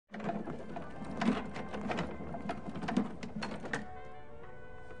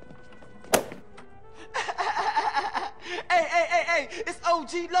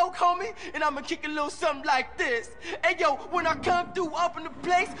G-Lo, homie, and I'ma kick a little something like this. Hey, yo, when I come through up in the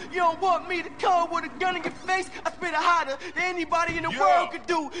place, you don't want me to come with a gun in your face. I spit it hotter than anybody in the world could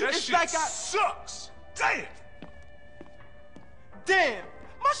do. That it's shit like sucks. Damn. Damn,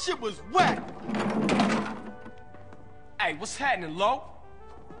 my shit was whack. Hey, what's happening, Lo?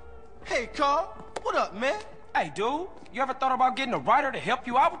 Hey, Carl, what up, man? Hey, dude, you ever thought about getting a writer to help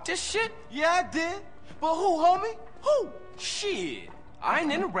you out with this shit? Yeah, I did. But who, homie? Who? Shit, I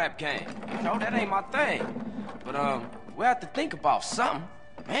ain't in the rap game. You know, that ain't my thing. But, we'll have to think about something.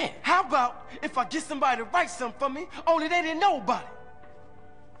 Man. How about if I get somebody to write something for me, only they didn't know about it?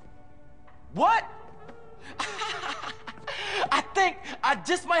 What? I think I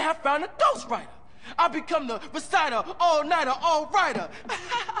just might have found a ghostwriter. I become the reciter, all-nighter, all-writer.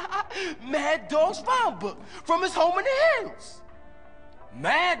 Madd Dogg's rhyme book from his home in the hills.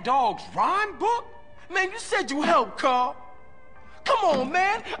 Madd Dogg's rhyme book? Man, you said you helped, Carl. Come on,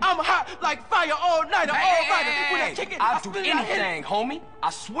 man. I'm hot like fire, all-nighter, all-writer. When I kick it, I'll I do spit it, I hit it. anything, homie. I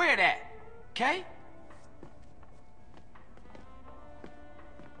swear that. Okay?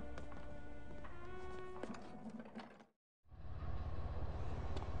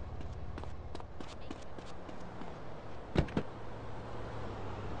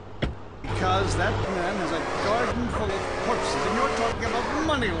 Because that man has a garden full of corpses, and you're talking about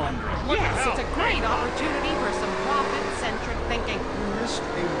money laundering. What yes, the hell? it's a great opportunity for some profit-centric thinking. You missed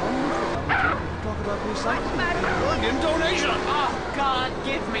a wonderful opportunity to talk about recycling and organ donation. Oh, God,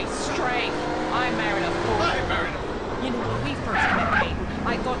 give me strength. I married a fool. I married a fool. You know, when we first met, Kate,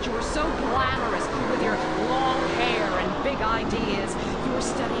 I thought you were so glamorous with your long hair and big ideas. You were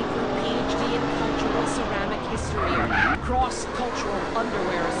studying for a PhD in cultural ceramic history or cross-cultural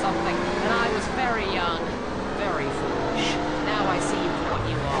underwear or something, and I was very young, very foolish. Now I see you for what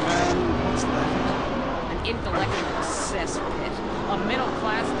you are. And what's that? An intellectual cesspit, a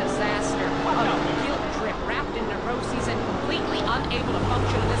middle-class disaster, a guilt trip wrapped in neuroses and completely unable to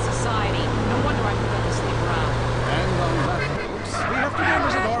function in this society. No wonder I put on this sleep around. And on that note, we have to go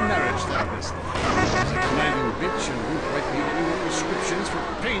visit our marriage therapist. She's a commanding bitch and won't write me any more prescriptions for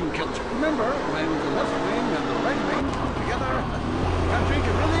painkillers. Remember, when the left wing and the right wing come together, the country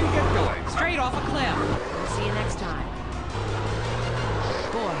can really get going. Straight off a cliff. We'll see you next time.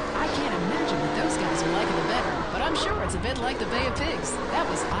 Boy, I can't imagine what those guys are like in the bedroom, but I'm sure it's a bit like the Bay of Pigs. That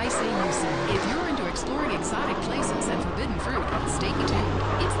was I Say You Say. If you're into exploring exotic places and forbidden fruit, stay tuned.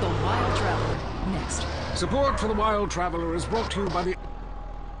 It's The Wild Traveler. Next. Support for The Wild Traveler is brought to you by the...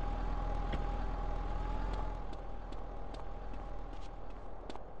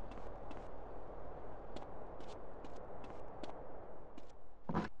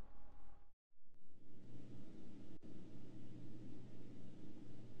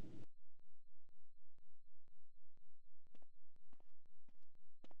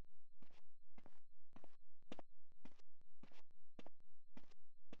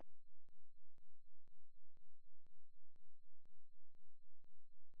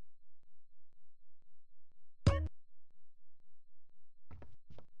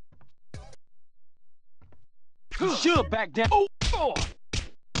 You should back down. Oh!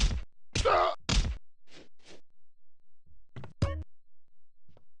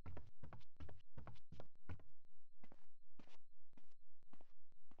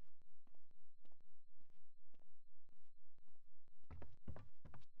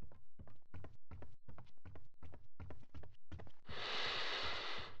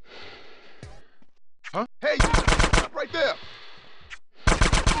 Huh? Hey, stop right there.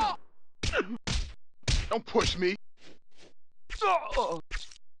 Don't push me.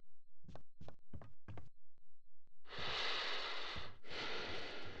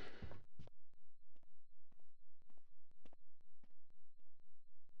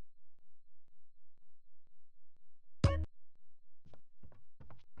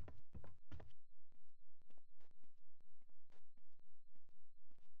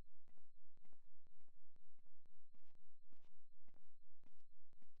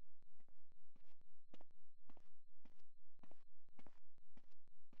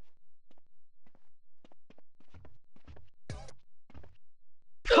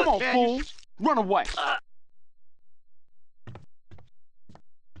 Come on, fool. Run away.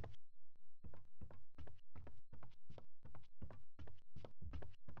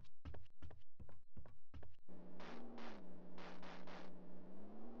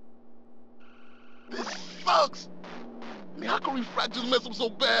 This sucks. I mean, how can refractors mess up so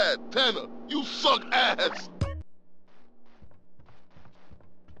bad? Tanner, you suck ass.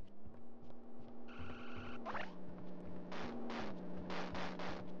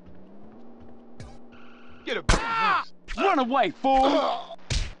 Get a Run away, fool.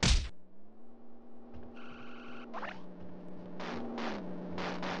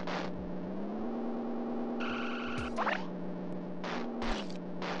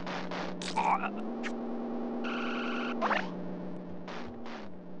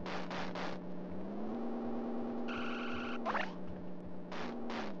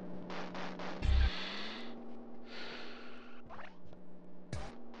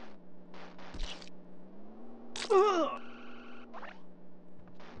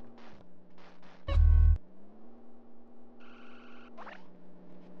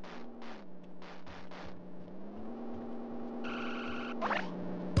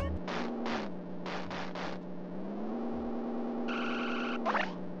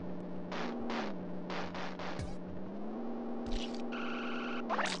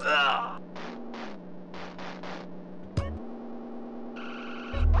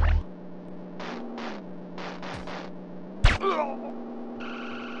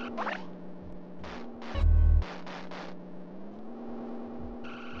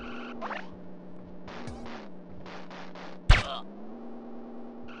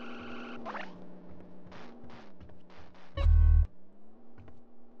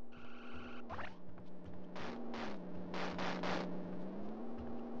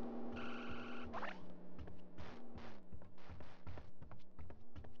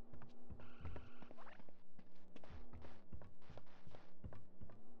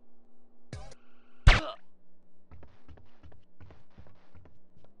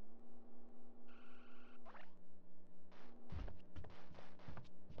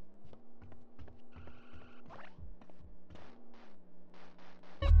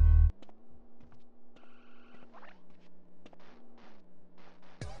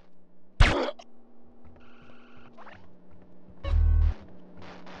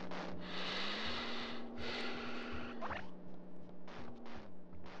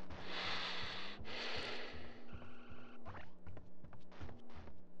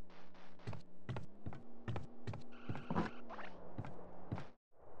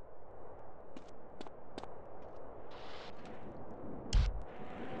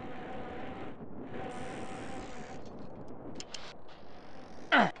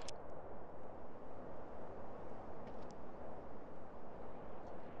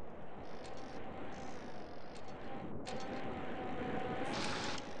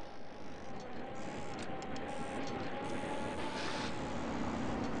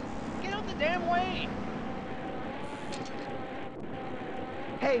 Get out the damn way!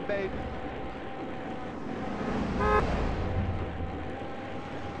 Hey, baby.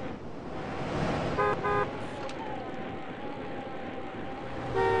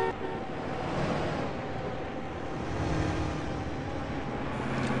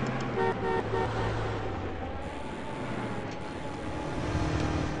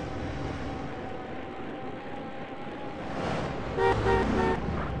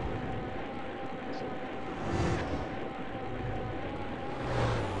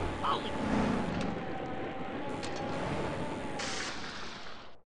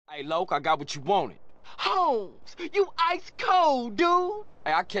 Hey, Loke, I got what you wanted. Holmes, you ice cold, dude.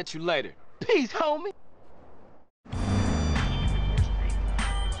 Hey, I'll catch you later. Peace, homie.